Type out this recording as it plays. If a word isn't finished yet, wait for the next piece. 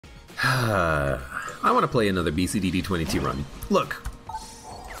I want to play another BCDD22 run. Look,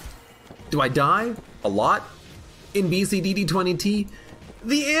 do I die a lot in BCDD20T?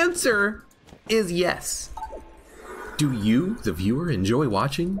 The answer is yes. Do you, the viewer, enjoy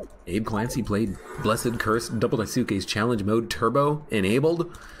watching AbeClancy play Blessed Curse Double Daisuke's Challenge Mode Turbo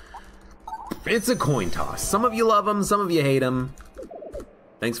enabled? It's a coin toss. Some of you love him, some of you hate him.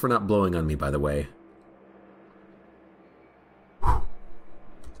 Thanks for not blowing on me, by the way.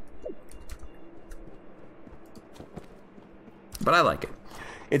 But I like it.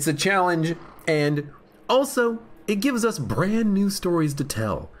 It's a challenge, and also, it gives us brand new stories to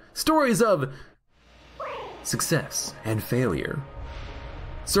tell. Stories of success and failure.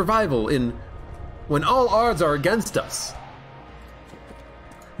 Survival in when all odds are against us.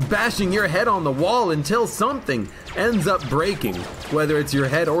 Bashing your head on the wall until something ends up breaking, whether it's your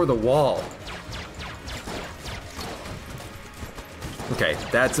head or the wall. Okay,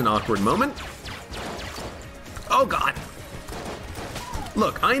 that's an awkward moment. Oh God.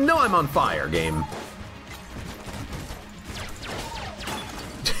 Look, I know I'm on fire, game.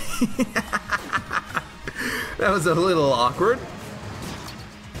 That was a little awkward.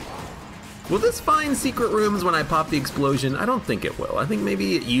 Will this find secret rooms when I pop the explosion? I don't think it will. I think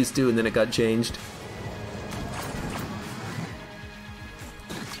maybe it used to and then it got changed.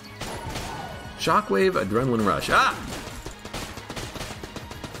 Shockwave, adrenaline rush. Ah!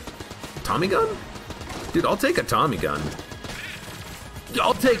 Tommy gun? Dude, I'll take a Tommy gun.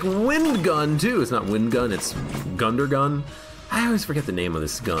 I'll take wind gun too. It's not wind gun, it's Gunder gun. I always forget the name of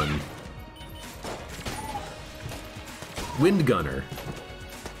this gun. Wind gunner.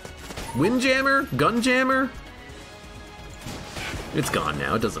 Windjammer? Gun jammer? It's gone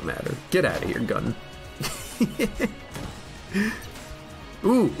now, it doesn't matter. Get out of here, gun.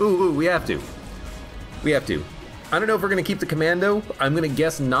 Ooh, we have to. We have to. I don't know if we're gonna keep the commando. I'm gonna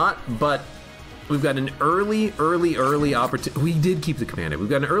guess not, but we've got an early opportunity. We did keep the commando. We've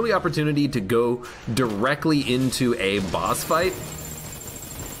got an early opportunity to go directly into a boss fight.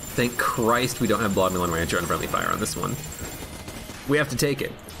 Thank Christ we don't have Bloodmelon Rancher on friendly fire on this one. We have to take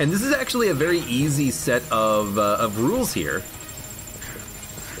it. And this is actually a very easy set of rules here.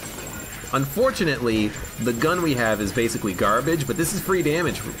 Unfortunately, the gun we have is basically garbage, but this is free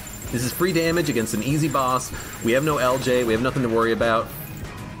damage. This is free damage against an easy boss. We have no LJ, we have nothing to worry about.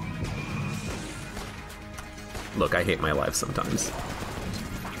 Look, I hate my life sometimes.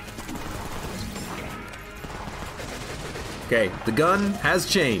 Okay, the gun has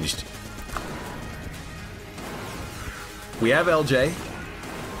changed. We have LJ.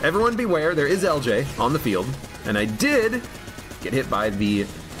 Everyone beware, there is LJ on the field. And I did get hit by the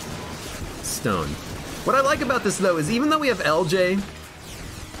stone. What I like about this though is even though we have LJ,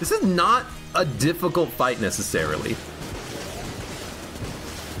 this is not a difficult fight necessarily.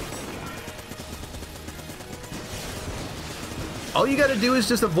 All you gotta do is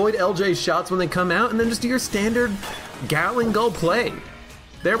just avoid LJ's shots when they come out and then just do your standard Gatling Gull play.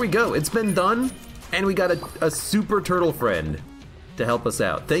 There we go, it's been done, and we got a super turtle friend to help us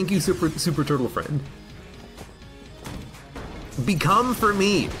out. Thank you, super turtle friend. Become for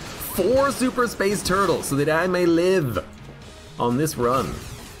me 4 super space turtles so that I may live on this run.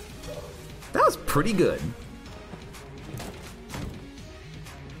 That was pretty good.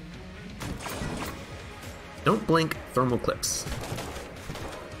 Don't blink thermal clips.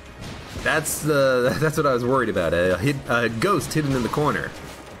 That's what I was worried about. A ghost hidden in the corner.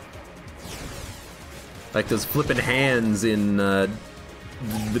 Like those flippin' hands in the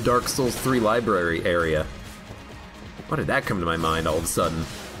Dark Souls 3 library area. Why did that come to my mind all of a sudden?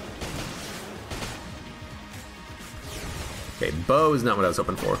 Okay, bow is not what I was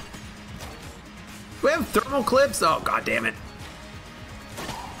hoping for. We have thermal clips? Oh, god damn it.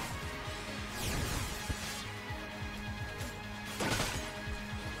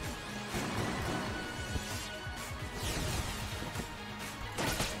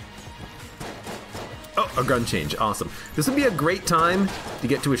 Oh, a gun change, awesome. This would be a great time to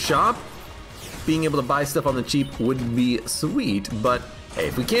get to a shop. Being able to buy stuff on the cheap would be sweet, but hey,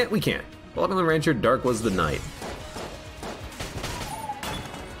 if we can't, we can't. Bloodmelon Rancher, dark was the night.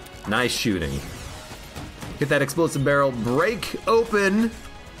 Nice shooting. Get that explosive barrel, break open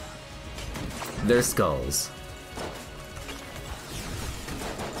their skulls.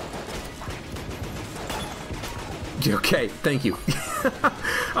 Okay, thank you.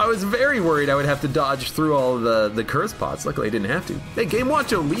 I was very worried I would have to dodge through all of the curse pots. Luckily I didn't have to. Hey, Game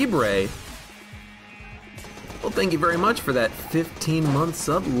Watcho Libre. Well, thank you very much for that 15-month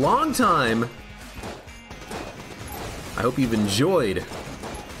sub. Long time. I hope you've enjoyed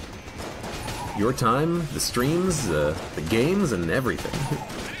your time, the streams, the games, and everything.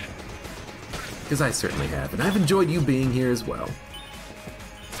 because I certainly have, and I've enjoyed you being here as well.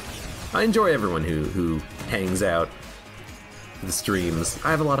 I enjoy everyone who hangs out for the streams.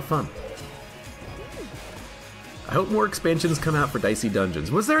 I have a lot of fun. I hope more expansions come out for Dicey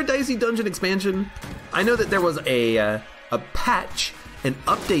Dungeons. Was there a Dicey Dungeon expansion? I know that there was a patch, an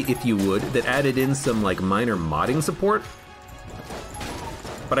update if you would, that added in some like minor modding support,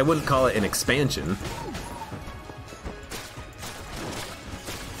 but I wouldn't call it an expansion.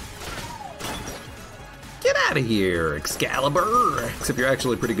 Get out of here, Excalibur! Except you're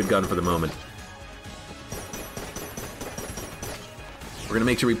actually a pretty good gun for the moment. We're gonna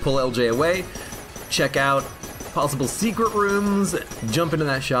make sure we pull LJ away, check out possible secret rooms, jump into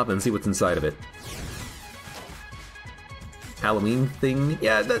that shop and see what's inside of it. Halloween thing?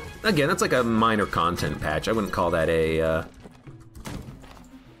 Yeah, that, again, that's like a minor content patch. I wouldn't call that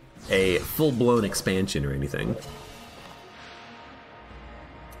a full-blown expansion or anything.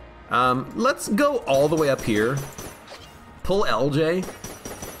 Let's go all the way up here, pull LJ,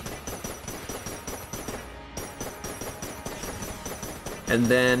 and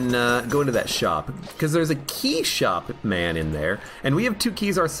then go into that shop, because there's a key shop man in there, and we have 2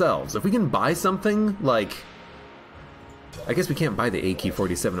 keys ourselves. If we can buy something, like, I guess we can't buy the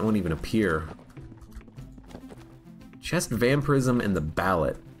AK-47, it won't even appear. Chest Vampirism and the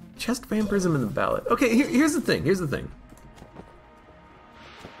Ballot. Chest Vampirism and the Ballot. Okay, here's the thing.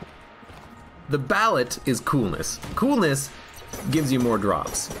 The Ballot is coolness. Coolness gives you more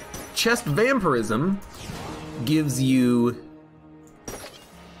drops. Chest Vampirism gives you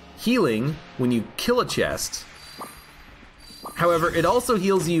healing when you kill a chest. However, it also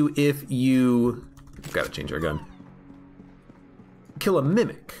heals you if you... Gotta change our gun. Kill a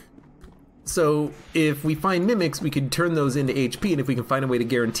mimic. So if we find mimics, we can turn those into HP, and if we can find a way to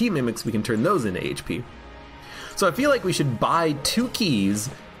guarantee mimics, we can turn those into HP. So I feel like we should buy 2 keys,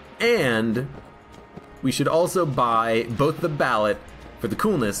 and we should also buy both the Ballot for the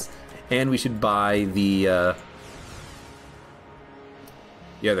coolness, and we should buy the other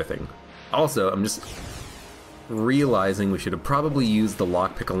thing. Also, I'm just realizing we should have probably used the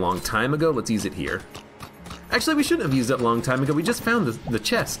lockpick a long time ago. Let's use it here. Actually, we shouldn't have used it a long time ago. We just found the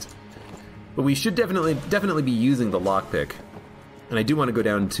chest. But we should definitely be using the lockpick. And I do want to go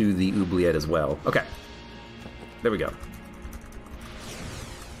down to the oubliette as well. Okay. There we go.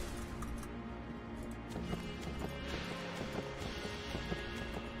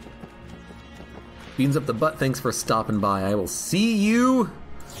 Beans up the butt, thanks for stopping by. I will see you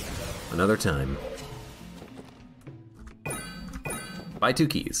another time. Buy 2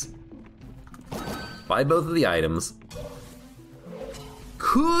 keys. Buy both of the items.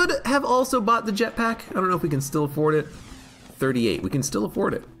 Could have also bought the jetpack. I don't know if we can still afford it. 38, we can still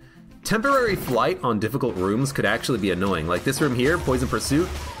afford it. Temporary flight on difficult rooms could actually be annoying. Like this room here, Poison Pursuit.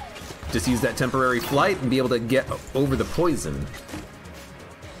 Just use that temporary flight and be able to get over the poison.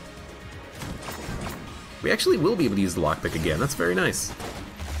 We actually will be able to use the lockpick again. That's very nice.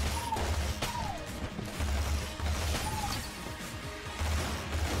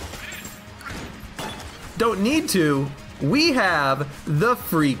 Don't need to. We have the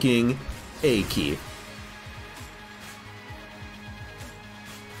freaking A key.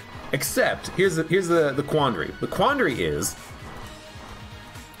 Except, here's the quandary. The quandary is,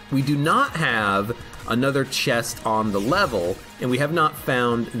 we do not have another chest on the level, and we have not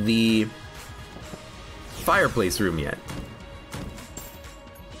found the fireplace room yet.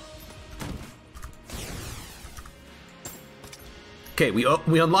 Okay,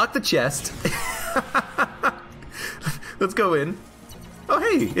 we unlocked the chest. Let's go in. Oh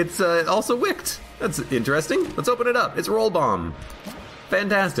hey, it's also wicked. That's interesting. Let's open it up. It's roll bomb.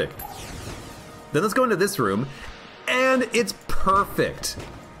 Fantastic. Then let's go into this room, and it's perfect.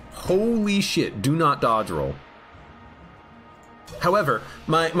 Holy shit, do not dodge roll. However,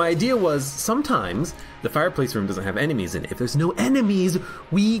 my idea was sometimes the fireplace room doesn't have enemies in it. If there's no enemies,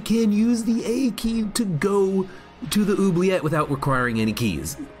 we can use the A key to go to the oubliette without requiring any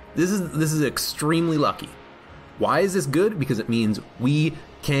keys. This is extremely lucky. Why is this good? Because it means we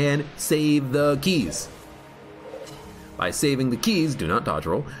can save the keys. By saving the keys, do not dodge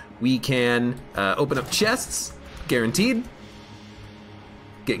roll, we can open up chests, guaranteed.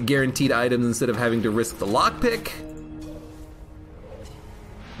 Get guaranteed items instead of having to risk the lockpick.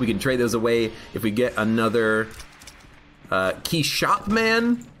 We can trade those away if we get another key shop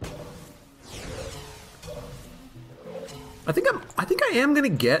man. I think I am gonna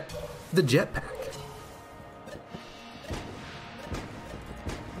get the jetpack.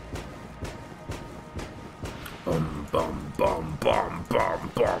 Bum bum bum bum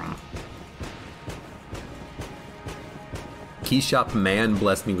bum bum. key shop man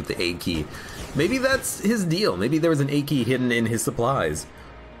blessed me with the A key. Maybe that's his deal. Maybe there was an A key hidden in his supplies.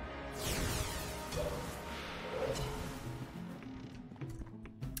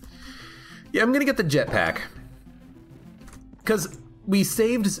 Yeah, I'm gonna get the jetpack. Because we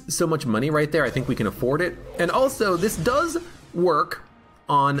saved so much money right there, I think we can afford it. And also, this does work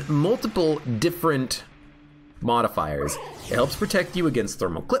on multiple different modifiers. It helps protect you against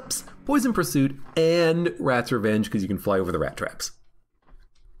thermal clips, poison pursuit, and rat's revenge because you can fly over the rat traps.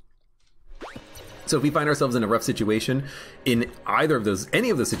 So if we find ourselves in a rough situation, in either of those,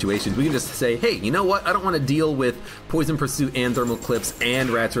 any of those situations, we can just say, hey, you know what? I don't want to deal with poison pursuit and thermal clips and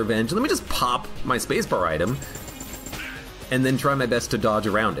rat's revenge. Let me just pop my spacebar item and then try my best to dodge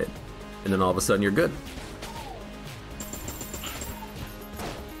around it. And then all of a sudden you're good.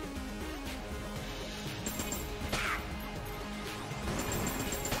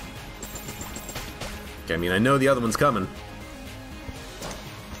 Okay, I mean, I know the other one's coming.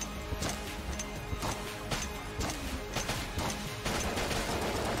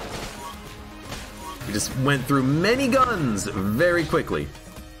 We just went through many guns very quickly.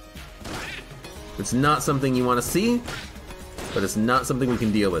 It's not something you want to see, but it's not something we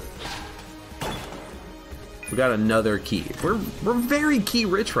can deal with. We got another key. We're very key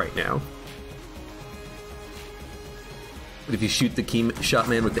rich right now. But if you shoot the key shot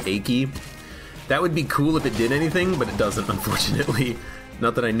man with the A key, that would be cool if it did anything, but it doesn't, unfortunately.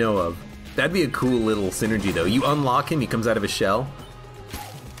 Not that I know of. That'd be a cool little synergy, though. You unlock him, he comes out of his shell.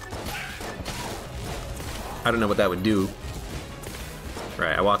 I don't know what that would do.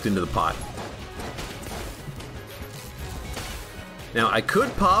 Right, I walked into the pot. Now, I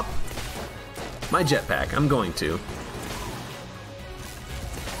could pop my jetpack. I'm going to.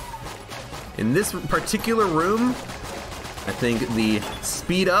 In this particular room, I think the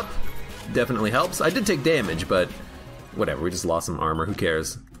speed up definitely helps. I did take damage, but whatever. We just lost some armor. Who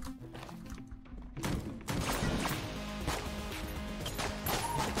cares?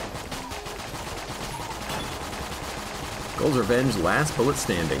 Gold's Revenge, last bullet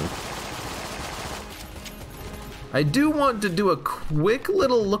standing. I do want to do a quick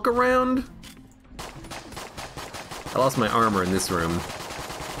little look around. I lost my armor in this room.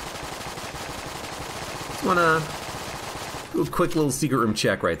 Just wanna do a quick little secret room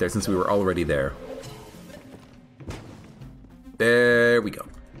check right there since we were already there. There we go.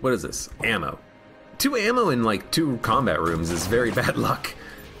 What is this? Ammo. 2 ammo in like 2 combat rooms is very bad luck.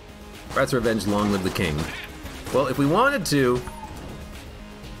 Rat's Revenge, long live the king. Well, if we wanted to,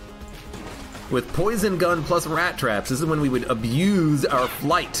 with poison gun plus rat traps, this is when we would abuse our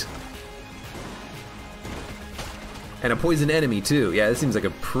flight. And a poison enemy too. Yeah, this seems like a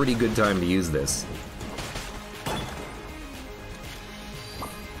pretty good time to use this.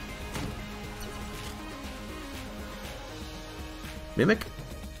 Mimic?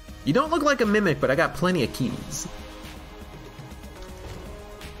 You don't look like a mimic, but I got plenty of keys.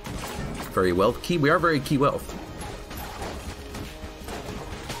 Very wealth key. We are very key wealth.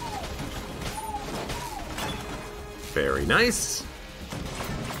 Very nice.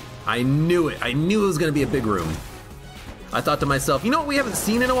 I knew it. I knew it was gonna be a big room. I thought to myself, you know what we haven't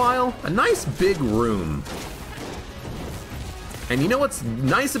seen in a while? A nice big room. And you know what's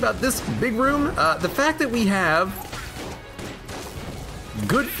nice about this big room? The fact that we have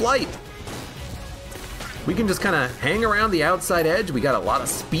good flight. We can just kind of hang around the outside edge. We got a lot of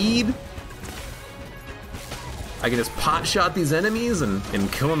speed. I can just pot shot these enemies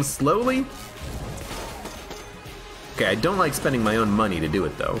and kill them slowly. Okay, I don't like spending my own money to do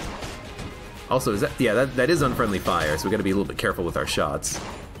it though. Also, is that, yeah, that is unfriendly fire, so we gotta be a little bit careful with our shots.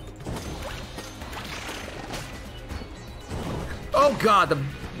 Oh god, the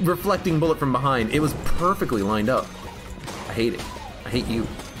reflecting bullet from behind. It was perfectly lined up. I hate it. I hate you.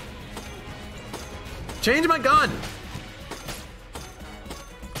 Change my gun!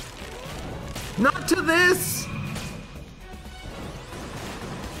 Not to this!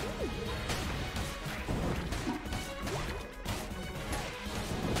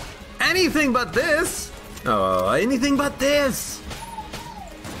 Anything but this! Oh, anything but this!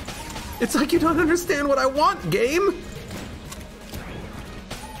 It's like you don't understand what I want, game!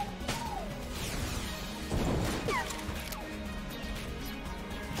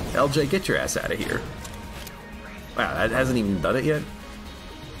 LJ, get your ass out of here. Wow, that hasn't even done it yet?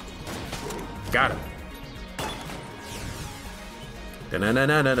 Got him.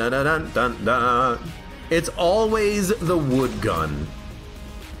 Dun-dun-dun-dun-dun-dun-dun-dun. It's always the wood gun.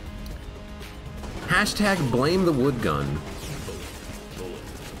 Hashtag blame the wood gun.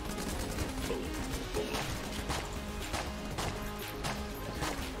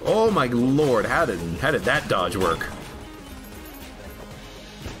 Oh my lord, how did that dodge work?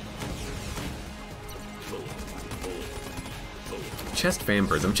 Chest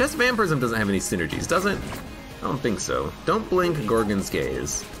Vampirism. Chest Vampirism doesn't have any synergies, does it? I don't think so. Don't blink Gorgon's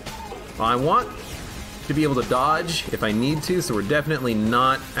Gaze. Well, I want to be able to dodge if I need to, so we're definitely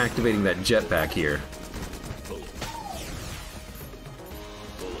not activating that jetpack here.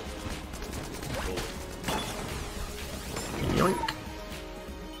 Yoink.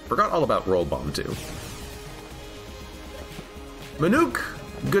 Forgot all about Roll Bomb, too. Manook,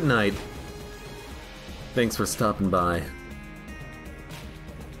 good night. Thanks for stopping by.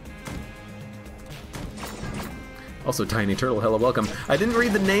 Also, Tiny Turtle, hello, welcome. I didn't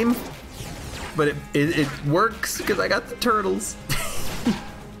read the name, but it works because I got the turtles.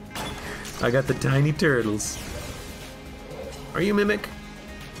 I got the tiny turtles. Are you Mimic?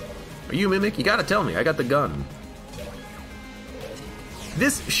 Are you Mimic? You gotta tell me, I got the gun.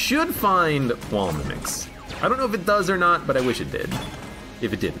 This should find wall mimics. I don't know if it does or not, but I wish it did.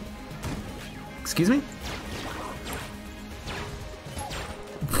 If it didn't. Excuse me?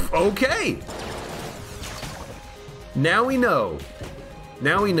 Okay! Now we know.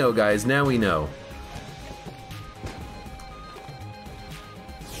 Now we know, guys. Now we know.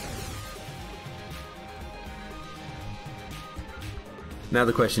 Now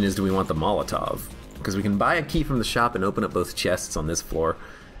the question is, do we want the Molotov? Because we can buy a key from the shop and open up both chests on this floor.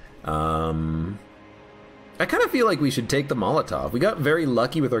 I kind of feel like we should take the Molotov. We got very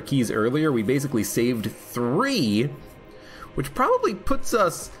lucky with our keys earlier. We basically saved 3, which probably puts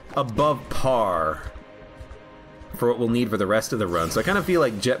us above par for what we'll need for the rest of the run. So I kind of feel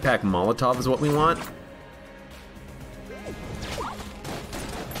like Jetpack Molotov is what we want.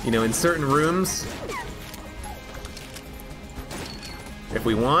 You know, in certain rooms, if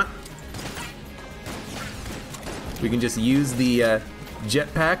we want, we can just use the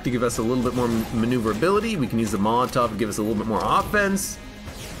jetpack to give us a little bit more maneuverability. We can use the Molotov to give us a little bit more offense.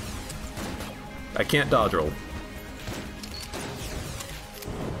 I can't dodge roll.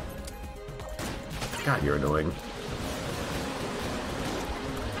 God, you're annoying.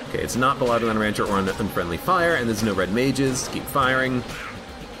 Okay, it's not Balado on Rancher or on Unfriendly Fire, and there's no red mages. Keep firing.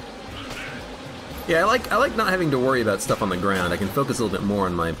 Yeah, I like not having to worry about stuff on the ground. I can focus a little bit more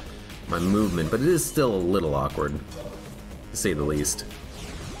on my movement, but it is still a little awkward, to say the least.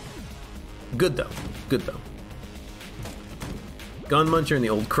 Good though. Good though. Gun Muncher in the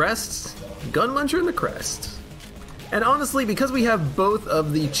old crests. Gun Muncher in the crest. And honestly, because we have both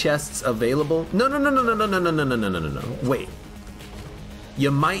of the chests available... No. Wait. You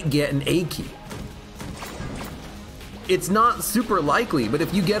might get an A key. It's not super likely, but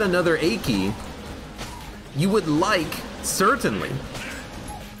if you get another A key, you would like, certainly...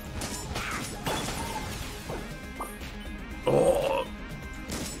 Oh.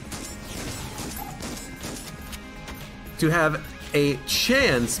 To have a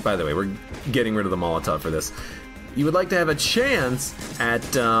chance, by the way, we're getting rid of the Molotov for this. You would like to have a chance at,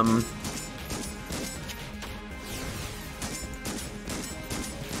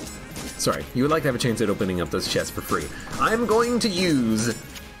 sorry, you would like to have a chance at opening up those chests for free. I'm going to use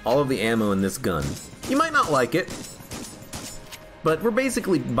all of the ammo in this gun. You might not like it, but we're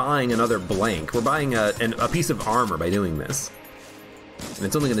basically buying another blank. We're buying a piece of armor by doing this. And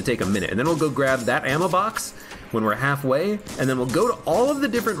it's only going to take a minute. And then we'll go grab that ammo box when we're halfway, and then we'll go to all of the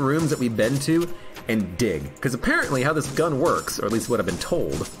different rooms that we've been to and dig. Because apparently how this gun works, or at least what I've been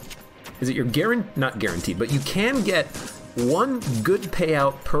told, is that you're not guaranteed, but you can get 1 good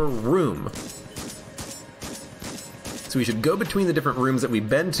payout per room. So we should go between the different rooms that we've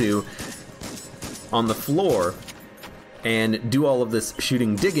been to on the floor and do all of this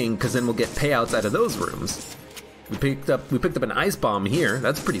shooting digging, because then we'll get payouts out of those rooms. We picked up an ice bomb here.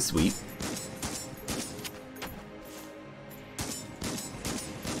 That's pretty sweet.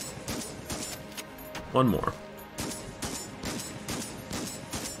 One more.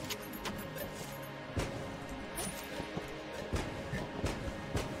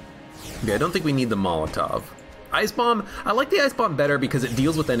 Okay, I don't think we need the Molotov. Ice bomb, I like the ice bomb better because it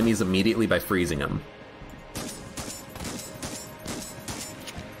deals with enemies immediately by freezing them.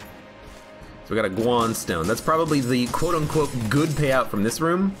 So we got a Guan Stone. That's probably the quote-unquote good payout from this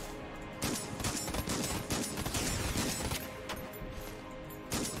room.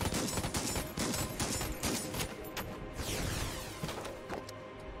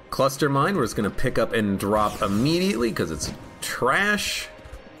 Cluster Mine, we're just gonna pick up and drop immediately because it's trash.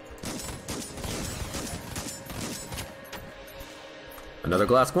 Another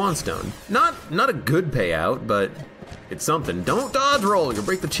glass Guanstone. Not a good payout, but it's something. Don't dodge roll, you'll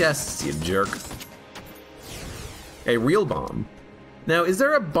break the chests, you jerk. A real bomb. Now, is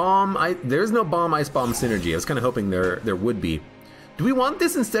there a bomb? There's no bomb ice bomb synergy. I was kind of hoping there would be. Do we want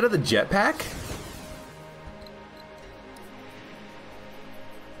this instead of the jetpack?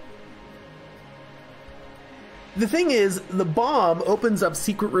 The thing is, the bomb opens up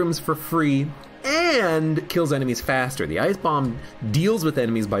secret rooms for free and kills enemies faster. The ice bomb deals with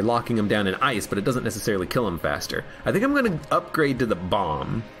enemies by locking them down in ice, but it doesn't necessarily kill them faster. I think I'm going to upgrade to the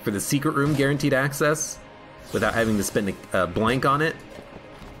bomb for the secret room guaranteed access without having to spend a blank on it.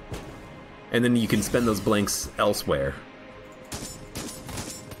 And then you can spend those blanks elsewhere.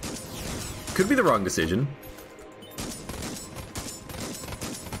 Could be the wrong decision.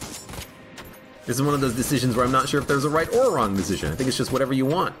 This is one of those decisions where I'm not sure if there's a right or a wrong decision. I think it's just whatever you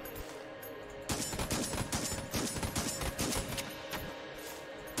want.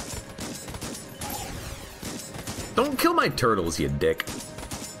 Don't kill my turtles, you dick.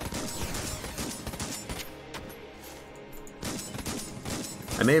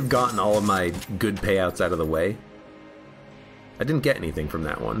 I may have gotten all of my good payouts out of the way. I didn't get anything from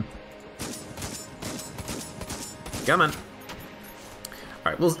that one. Come on.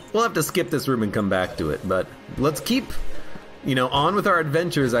 Alright, we'll have to skip this room and come back to it, but let's keep, you know, on with our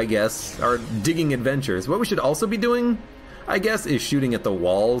adventures, I guess. Our digging adventures. What we should also be doing, I guess, is shooting at the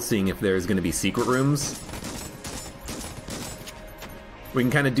walls, seeing if there's going to be secret rooms. We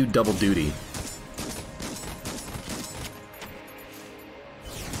can kind of do double duty.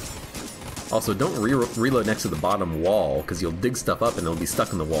 Also, don't reload next to the bottom wall, because you'll dig stuff up and it'll be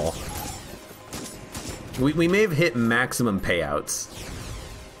stuck in the wall. We may have hit maximum payouts,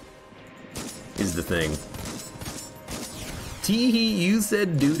 is the thing. Teehee, you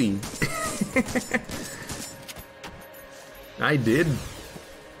said duty. I did.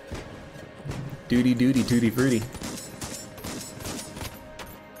 Duty, duty, tutti frutti.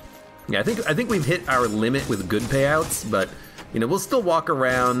 Yeah, I think we've hit our limit with good payouts, but you know, we'll still walk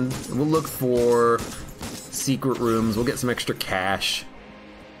around, we'll look for secret rooms, we'll get some extra cash.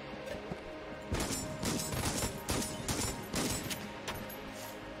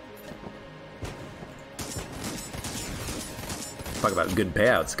 Talk about good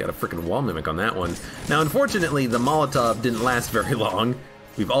payouts, got a freaking wall mimic on that one. Now, unfortunately, the Molotov didn't last very long.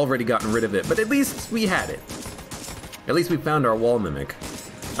 We've already gotten rid of it, but at least we had it. At least we found our wall mimic.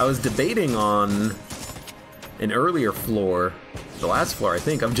 I was debating on an earlier floor, the last floor I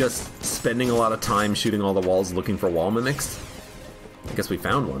think, of just spending a lot of time shooting all the walls looking for wall mimics. I guess we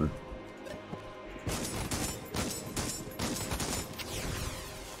found one.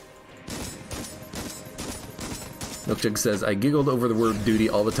 Milkjug says, I giggled over the word duty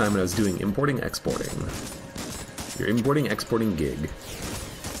all the time when I was doing importing exporting. Your importing exporting gig.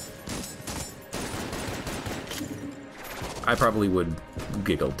 I probably would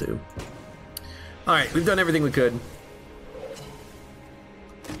giggle too. Alright, we've done everything we could.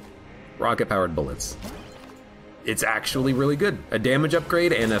 Rocket powered bullets. It's actually really good. A damage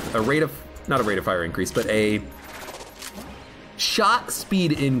upgrade and a rate of, not a rate of fire increase, but a shot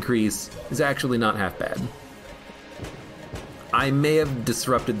speed increase is actually not half bad. I may have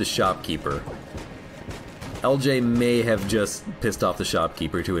disrupted the shopkeeper. LJ may have just pissed off the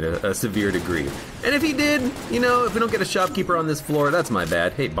shopkeeper to a severe degree. And if he did, you know, if we don't get a shopkeeper on this floor, that's my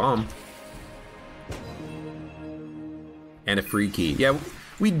bad. Hey, bomb. And a free key. Yeah,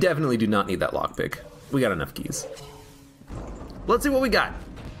 we definitely do not need that lockpick. We got enough keys. Let's see what we got.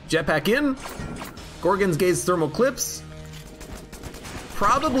 Jetpack in. Gorgon's Gaze thermal clips.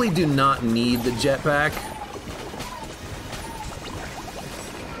 Probably do not need the jetpack.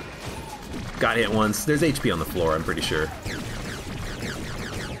 Got hit once. There's HP on the floor, I'm pretty sure.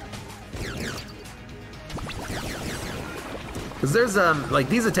 Because there's, like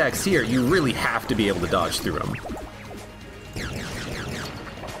these attacks here, you really have to be able to dodge through them.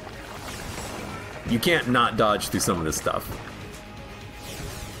 You can't not dodge through some of this stuff.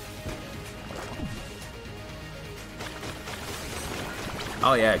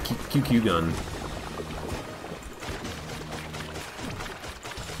 Oh yeah, QQ gun.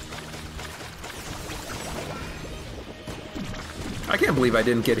 I can't believe I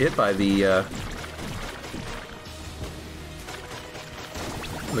didn't get hit by the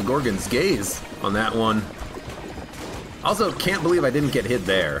Gorgon's Gaze on that one. Also, can't believe I didn't get hit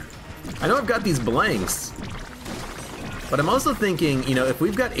there. I know I've got these blanks, but I'm also thinking, you know, if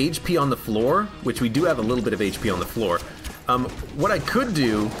we've got HP on the floor, which we do have a little bit of HP on the floor, what I could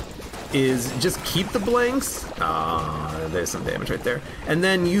do is just keep the blanks. Ah, there's some damage right there. And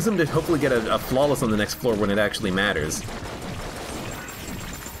then use them to hopefully get a flawless on the next floor when it actually matters.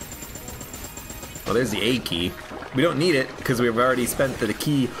 Well, there's the A key. We don't need it because we've already spent the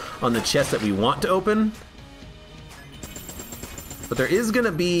key on the chest that we want to open. But there is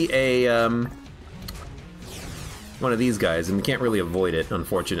gonna be a one of these guys, and we can't really avoid it,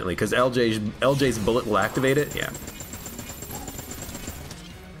 unfortunately, because LJ's bullet will activate it. Yeah.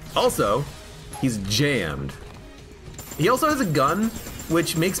 Also, he's jammed. He also has a gun,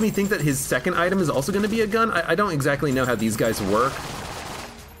 which makes me think that his second item is also going to be a gun. I don't exactly know how these guys work.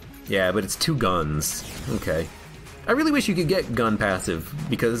 Yeah, but it's 2 guns. Okay. I really wish you could get gun passive,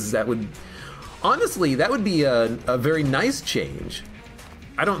 because that would... Honestly, that would be a very nice change.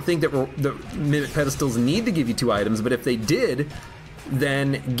 I don't think that the Mimic pedestals need to give you 2 items, but if they did,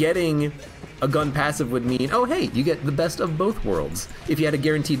 then getting a gun passive would mean, oh hey, you get the best of both worlds. If you had a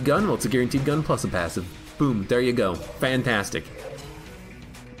guaranteed gun, well, it's a guaranteed gun plus a passive. Boom, there you go. Fantastic.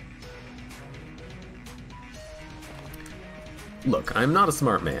 Look, I'm not a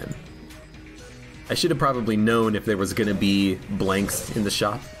smart man. I should have probably known if there was gonna be blanks in the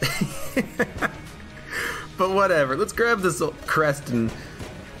shop. But whatever, let's grab this crest and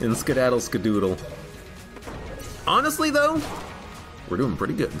skedaddle skadoodle. Honestly though, we're doing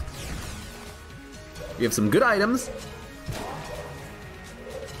pretty good. We have some good items.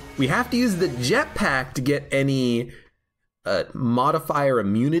 We have to use the jetpack to get any modifier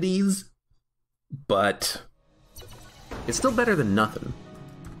immunities, but it's still better than nothing.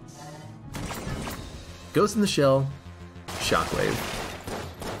 Ghost in the Shell, Shockwave.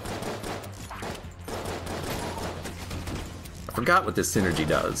 I forgot what this synergy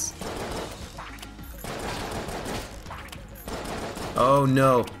does. Oh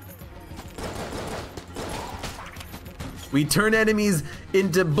no. We turn enemies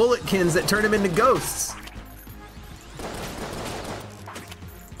into bulletkins that turn them into ghosts.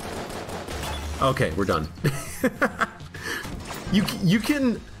 Okay, we're done. You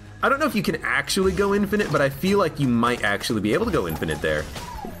can... I don't know if you can actually go infinite, but I feel like you might actually be able to go infinite there.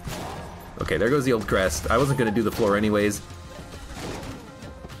 Okay, there goes the old crest. I wasn't gonna do the floor anyways.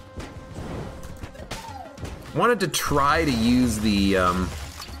 Wanted to try to use the,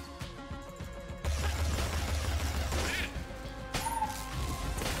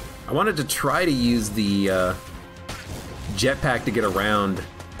 I wanted to try to use the, jetpack to get around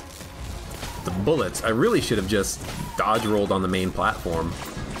the bullets. I really should have just dodge rolled on the main platform.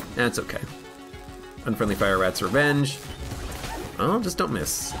 That's okay. Unfriendly Fire Rat's Revenge. Oh, just don't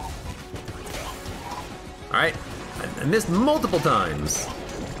miss. Alright, I missed multiple times.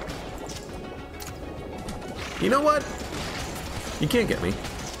 You know what? You can't get me.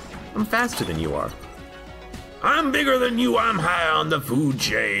 I'm faster than you are. I'm bigger than you, I'm high on the food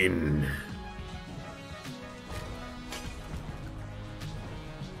chain.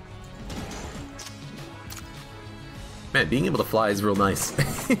 Man, being able to fly is real nice.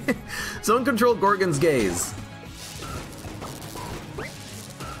 Zone Control Gorgon's Gaze.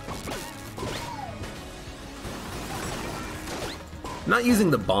 Not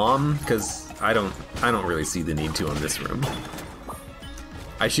using the bomb, because I don't really see the need to on this room.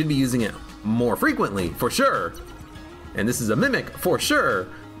 I should be using it more frequently, for sure. And this is a Mimic, for sure.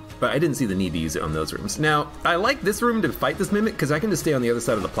 But I didn't see the need to use it on those rooms. Now, I like this room to fight this Mimic, because I can just stay on the other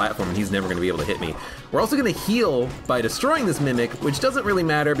side of the platform and he's never going to be able to hit me. We're also going to heal by destroying this Mimic, which doesn't really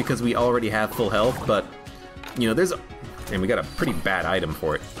matter because we already have full health, but, you know, and we got a pretty bad item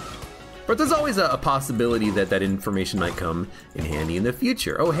for it. But there's always a possibility that that information might come in handy in the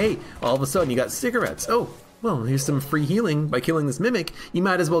future. Oh, hey, all of a sudden you got cigarettes. Oh, well, here's some free healing by killing this Mimic. You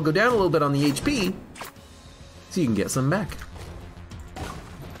might as well go down a little bit on the HP so you can get some back.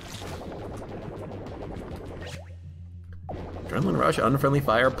 Adrenaline Rush, Unfriendly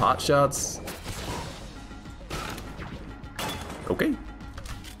Fire, Pot Shots. Okay.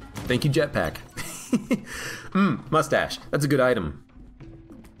 Thank you, Jetpack. Mustache. That's a good item.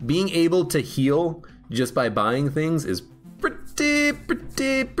 Being able to heal just by buying things is pretty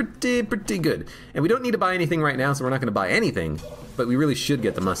good. And we don't need to buy anything right now, so we're not going to buy anything, but we really should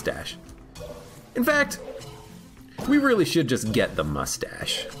get the mustache. In fact, we really should just get the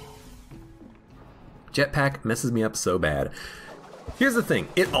mustache. Jetpack messes me up so bad. Here's the thing,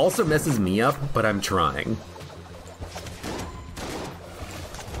 it also messes me up, but I'm trying.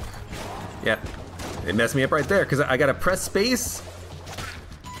 Yeah, it messed me up right there, because I gotta press space,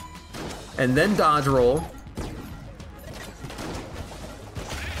 and then dodge roll.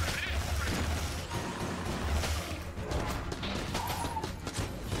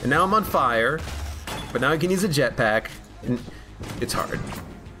 And now I'm on fire, but now I can use a jetpack, and it's hard.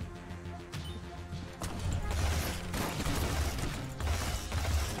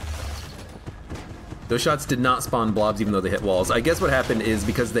 Those shots did not spawn blobs even though they hit walls. I guess what happened is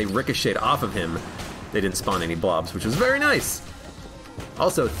because they ricocheted off of him, they didn't spawn any blobs, which was very nice.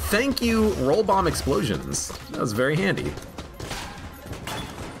 Also, thank you, Roll Bomb Explosions. That was very handy.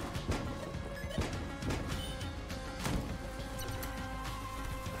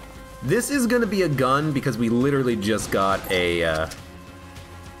 This is gonna be a gun because we literally just got a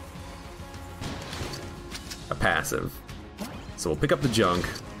passive. So we'll pick up the junk.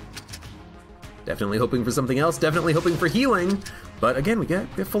 Definitely hoping for something else, definitely hoping for healing. But again, we get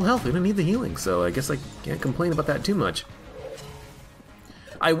full health, we don't need the healing, so I guess I can't complain about that too much.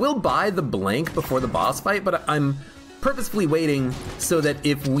 I will buy the blank before the boss fight, but I'm purposefully waiting so that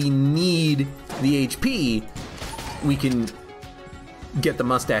if we need the HP, we can get the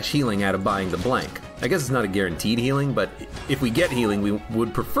mustache healing out of buying the blank. I guess it's not a guaranteed healing, but if we get healing, we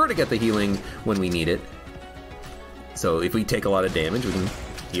would prefer to get the healing when we need it. So if we take a lot of damage, we can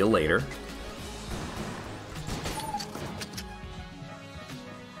heal later.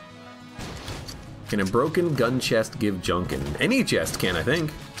 Can a broken gun chest give junkin? Any chest can, I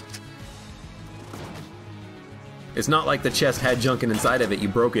think. It's not like the chest had junkin inside of it, you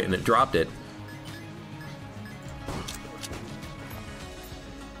broke it and it dropped it.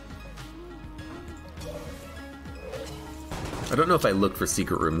 I don't know if I looked for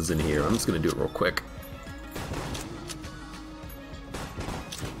secret rooms in here. I'm just gonna do it real quick.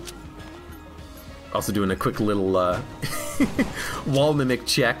 Also doing a quick little wall mimic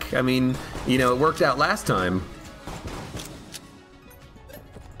check. I mean, you know, it worked out last time.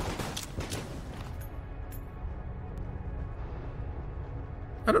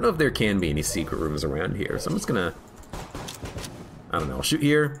 I don't know if there can be any secret rooms around here, so I'm just gonna, I don't know, I'll shoot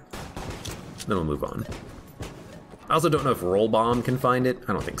here, then we'll move on. I also don't know if Roll Bomb can find it.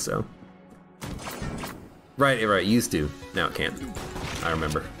 I don't think so. Right, it used to. Now it can't. I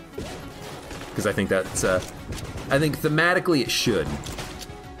remember. Because I think that's, I think thematically it should.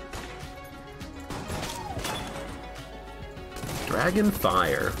 Dragon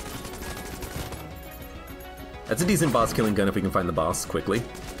Fire. That's a decent boss killing gun if we can find the boss quickly.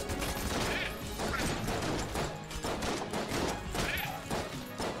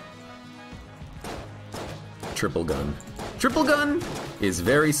 Triple gun. Triple gun is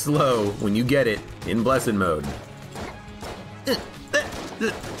very slow when you get it in blessed mode.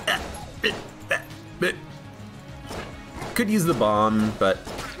 Could use the bomb, but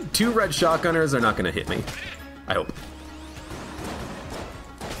 2 red shotgunners are not gonna hit me. I hope.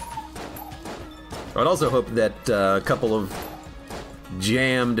 I would also hope that a couple of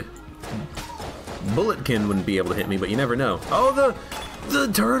jammed bulletkin wouldn't be able to hit me, but you never know. Oh,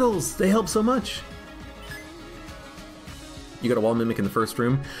 the turtles! They help so much. You got a wall mimic in the first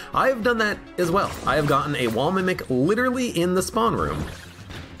room. I have done that as well. I have gotten a wall mimic literally in the spawn room.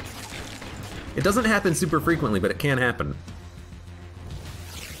 It doesn't happen super frequently, but it can happen.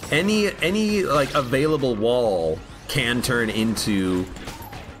 Any like available wall can turn into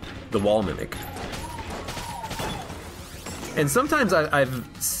the wall mimic. And sometimes I've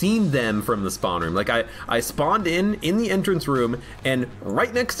seen them from the spawn room. Like I spawned in the entrance room, and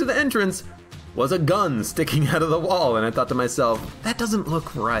right next to the entrance was a gun sticking out of the wall, and I thought to myself, that doesn't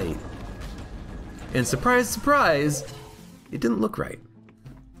look right. And surprise, surprise, it didn't look right.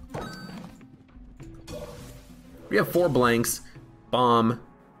 We have 4 blanks, bomb,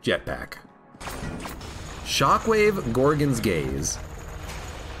 jetpack. Shockwave, Gorgon's Gaze.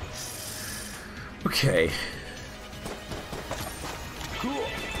 Okay. Cool.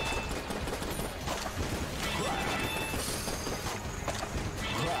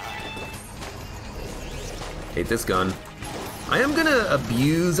 Hate this gun. I am gonna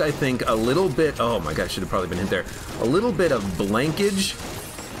abuse, I think, a little bit. Oh my god, I should have probably been hit there. A little bit of blankage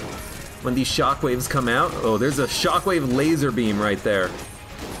when these shockwaves come out. Oh, there's a shockwave laser beam right there.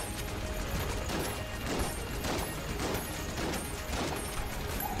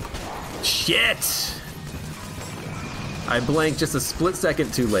 Shit! I blanked just a split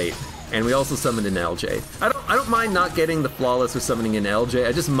second too late, and we also summoned an LJ. I don't mind not getting the flawless or summoning an LJ.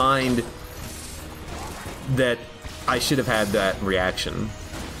 I just mind that I should have had that reaction.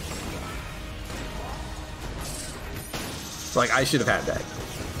 Like, I should have had that.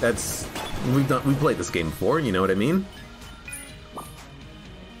 That's, we played this game before, you know what I mean?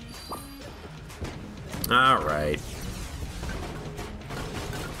 Alright.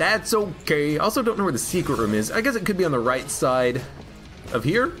 That's okay. Also don't know where the secret room is. I guess it could be on the right side of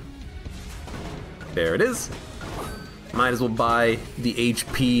here. There it is. Might as well buy the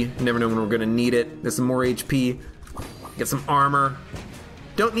HP. You never know when we're gonna need it. There's some more HP. Get some armor.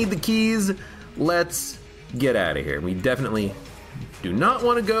 Don't need the keys. Let's get out of here. We definitely do not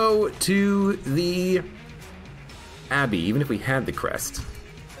want to go to the Abbey, even if we had the crest.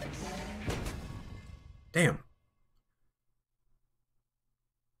 Damn.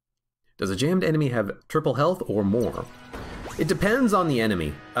 Does a jammed enemy have triple health or more? It depends on the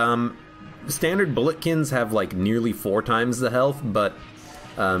enemy. Standard bulletkins have like nearly 4 times the health, but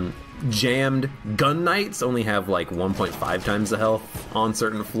jammed gun knights only have like 1.5 times the health on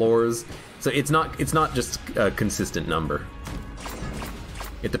certain floors. So it's not just a consistent number.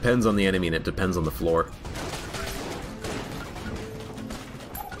 It depends on the enemy and it depends on the floor.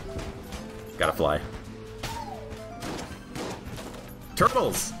 Gotta fly.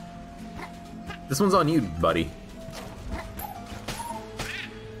 Turtles! This one's on you, buddy.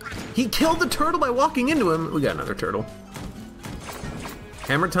 He killed the turtle by walking into him. We got another turtle.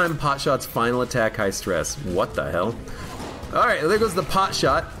 Hammer time, pot shots, final attack, high stress. What the hell? Alright, there goes the pot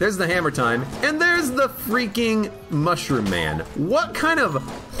shot. There's the hammer time. And there's the freaking mushroom man. What kind of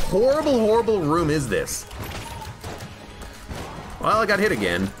horrible, horrible room is this? Well, I got hit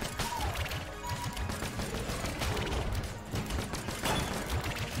again.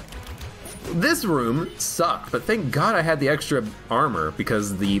 This room sucked, but thank God I had the extra armor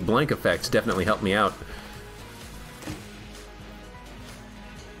because the blank effect definitely helped me out.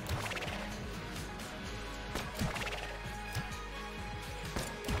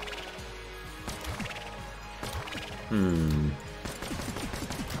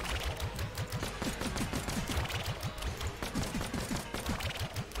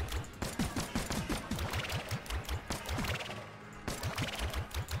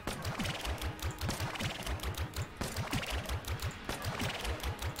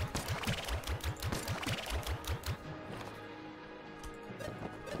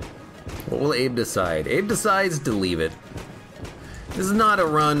 What will Abe decide? Abe decides to leave it. This is not a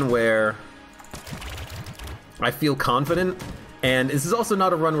run where I feel confident, and this is also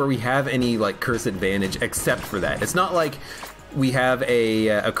not a run where we have any like curse advantage except for that. It's not like we have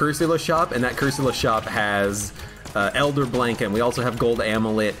a Cursula shop, and that Cursula shop has Elder Blank, and we also have Gold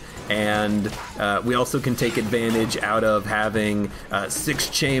Amulet, and we also can take advantage out of having 6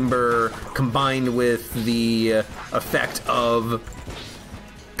 chamber combined with the effect of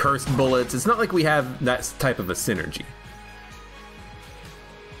cursed bullets. It's not like we have that type of a synergy.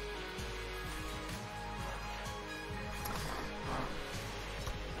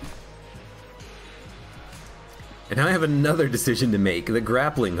 And now I have another decision to make, the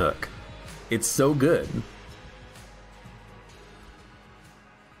grappling hook. It's so good.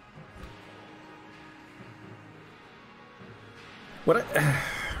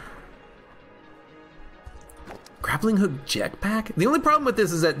 Grappling hook jetpack? The only problem with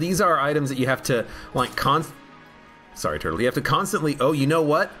this is that these are items that you have to, like, Sorry, turtle. You have to constantly... Oh, you know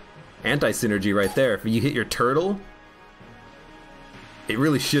what? Anti-synergy right there. If you hit your turtle, it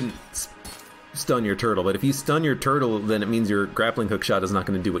really shouldn't stun your turtle. But if you stun your turtle, then it means your grappling hook shot is not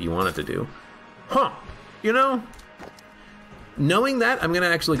going to do what you want it to do. Huh. You know? Knowing that, I'm going to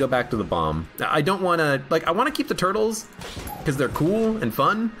actually go back to the bomb. I don't want to... Like, I want to keep the turtles because they're cool and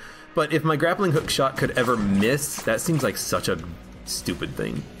fun. But if my grappling hook shot could ever miss, that seems like such a stupid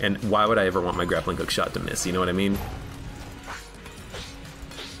thing. And why would I ever want my grappling hook shot to miss? You know what I mean?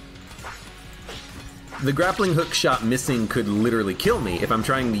 The grappling hook shot missing could literally kill me if I'm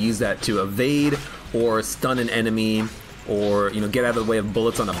trying to use that to evade or stun an enemy or, you know, get out of the way of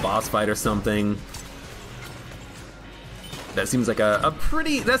bullets on a boss fight or something. That seems like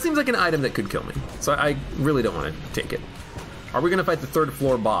that seems like an item that could kill me. So I really don't want to take it. Are we gonna fight the 3rd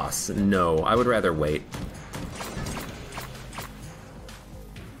floor boss? No, I would rather wait.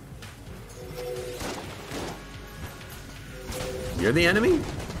 You're the enemy?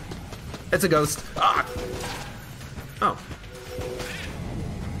 It's a ghost. Ah! Oh.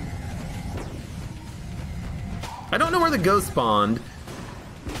 I don't know where the ghost spawned,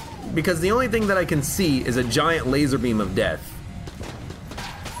 because the only thing that I can see is a giant laser beam of death.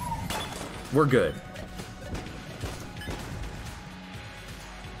 We're good.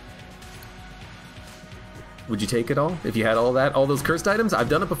 Would you take it all if you had all that, all those cursed items? I've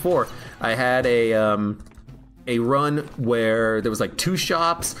done it before. I had a run where there was like 2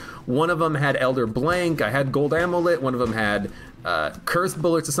 shops. One of them had Elder Blank. I had Gold Amulet. One of them had cursed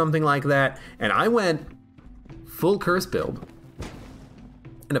bullets or something like that. And I went full curse build.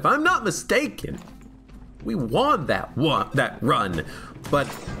 And if I'm not mistaken, we won that run.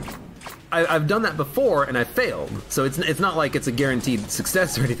 But I've done that before and I failed. So it's not like it's a guaranteed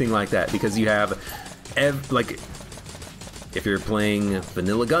success or anything like that, because you have like, if you're playing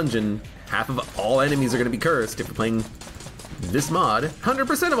Vanilla Gungeon, half of all enemies are going to be cursed. If you're playing this mod,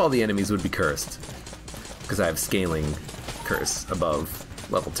 100% of all the enemies would be cursed, because I have scaling curse above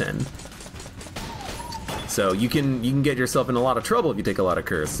level 10. So you can get yourself in a lot of trouble if you take a lot of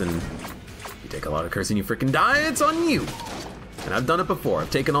curse, and if you take a lot of curse and you freaking die, it's on you. And I've done it before.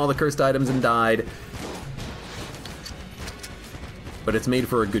 I've taken all the cursed items and died, but it's made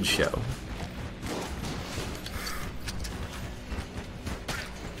for a good show.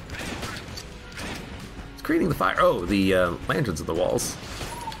 Creating the fire. Oh, the lanterns of the walls.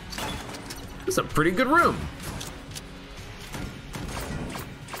 This is a pretty good room.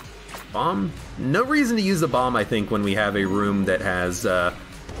 Bomb? No reason to use the bomb, I think, when we have a room that has,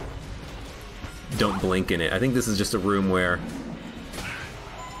 don't blink in it. I think this is just a room where...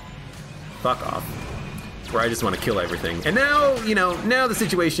 Fuck off. Where I just want to kill everything. And now, you know, now the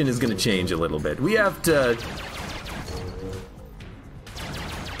situation is going to change a little bit. We have to...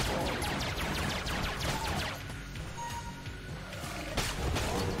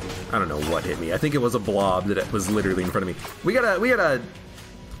 I don't know what hit me. I think it was a blob that was literally in front of me. We gotta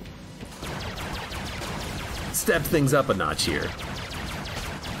step things up a notch here.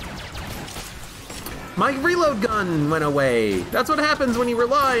 My reload gun went away. That's what happens when you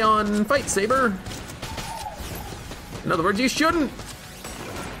rely on Fight Saber. In other words, you shouldn't.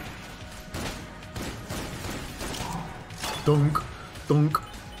 Dunk, dunk,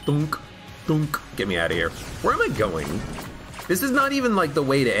 dunk, dunk. Get me out of here. Where am I going? This is not even like the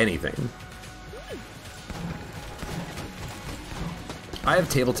way to anything. I have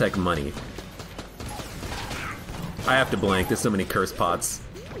table tech money. I have to blank. There's so many curse pots.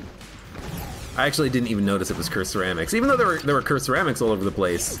 I actually didn't even notice it was cursed ceramics, even though there were cursed ceramics all over the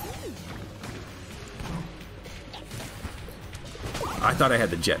place. I thought I had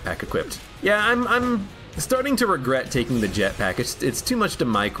the jetpack equipped. Yeah, I'm starting to regret taking the jetpack. It's too much to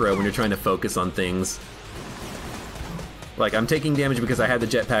micro when you're trying to focus on things. Like, I'm taking damage because I had the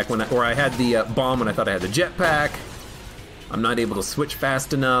jetpack or I had the bomb when I thought I had the jetpack. I'm not able to switch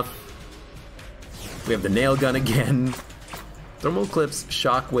fast enough. We have the nail gun again. Thermal clips,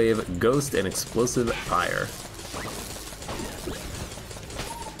 shockwave, ghost, and explosive fire.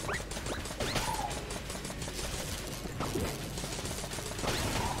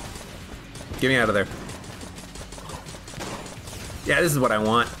 Get me out of there. Yeah, this is what I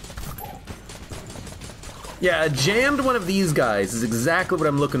want. Yeah, a jammed one of these guys is exactly what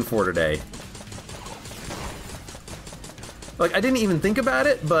I'm looking for today. Like, I didn't even think about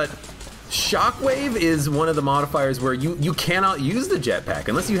it, but shockwave is one of the modifiers where you cannot use the jetpack.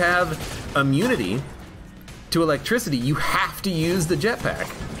 Unless you have immunity to electricity, you have to use the jetpack.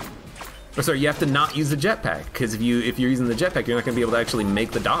 Or sorry, you have to not use the jetpack, because if you're using the jetpack, you're not going to be able to actually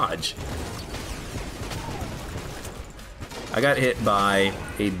make the dodge. I got hit by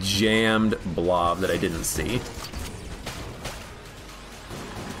a jammed blob that I didn't see.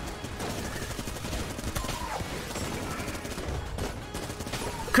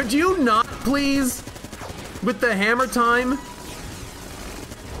 Could you not, please? With the hammer time?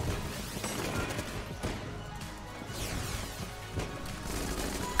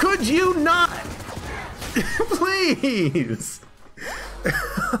 Could you not? Please!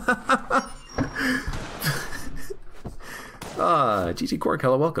 GT Quark,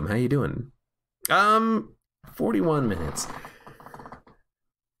 hello, welcome. How you doing? 41 minutes.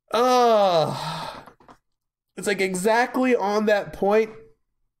 It's like exactly on that point,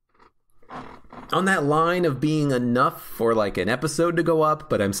 on that line of being enough for like an episode to go up,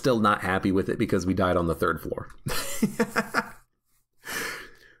 but I'm still not happy with it because we died on the 3rd floor.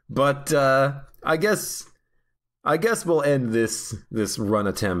 But I guess we'll end this run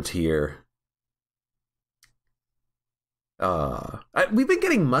attempt here. We've been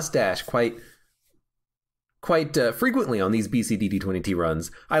getting mustache quite frequently on these BCDD20T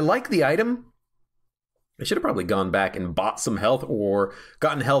runs. I like the item. I should have probably gone back and bought some health or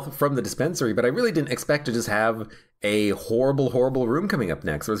gotten health from the dispensary, but I really didn't expect to just have a horrible, horrible room coming up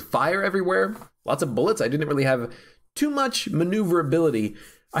next. There was fire everywhere, lots of bullets. I didn't really have too much maneuverability.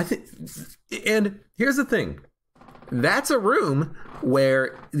 And here's the thing. That's a room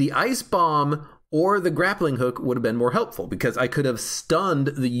where the ice bomb or the grappling hook would have been more helpful, because I could have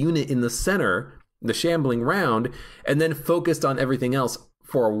stunned the unit in the center, the shambling round, and then focused on everything else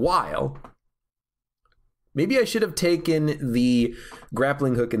for a while. Maybe I should have taken the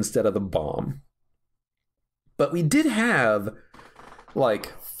grappling hook instead of the bomb. But we did have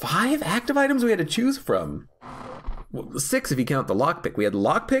like 5 active items we had to choose from. Well, 6 if you count the lockpick. We had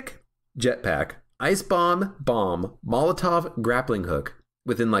lockpick, jetpack, ice bomb, bomb, Molotov, grappling hook,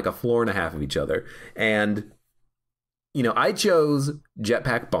 within like a floor and a half of each other. And, you know, I chose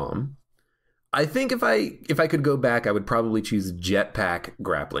jetpack bomb. I think if I could go back, I would probably choose jetpack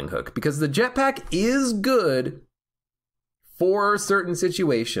grappling hook, because the jetpack is good for certain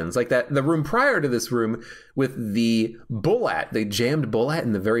situations, like the room prior to this room with the bullet, the jammed bullet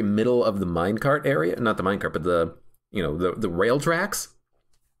in the very middle of the minecart area, not the minecart, but the rail tracks.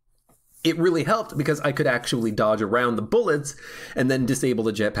 It really helped because I could actually dodge around the bullets and then disable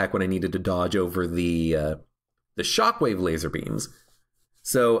the jetpack when I needed to dodge over the shockwave laser beams.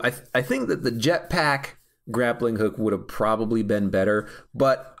 So I think that the jetpack grappling hook would have probably been better,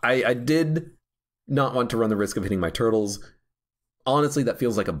 but I did not want to run the risk of hitting my turtles. Honestly, that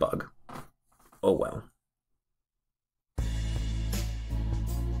feels like a bug. Oh well.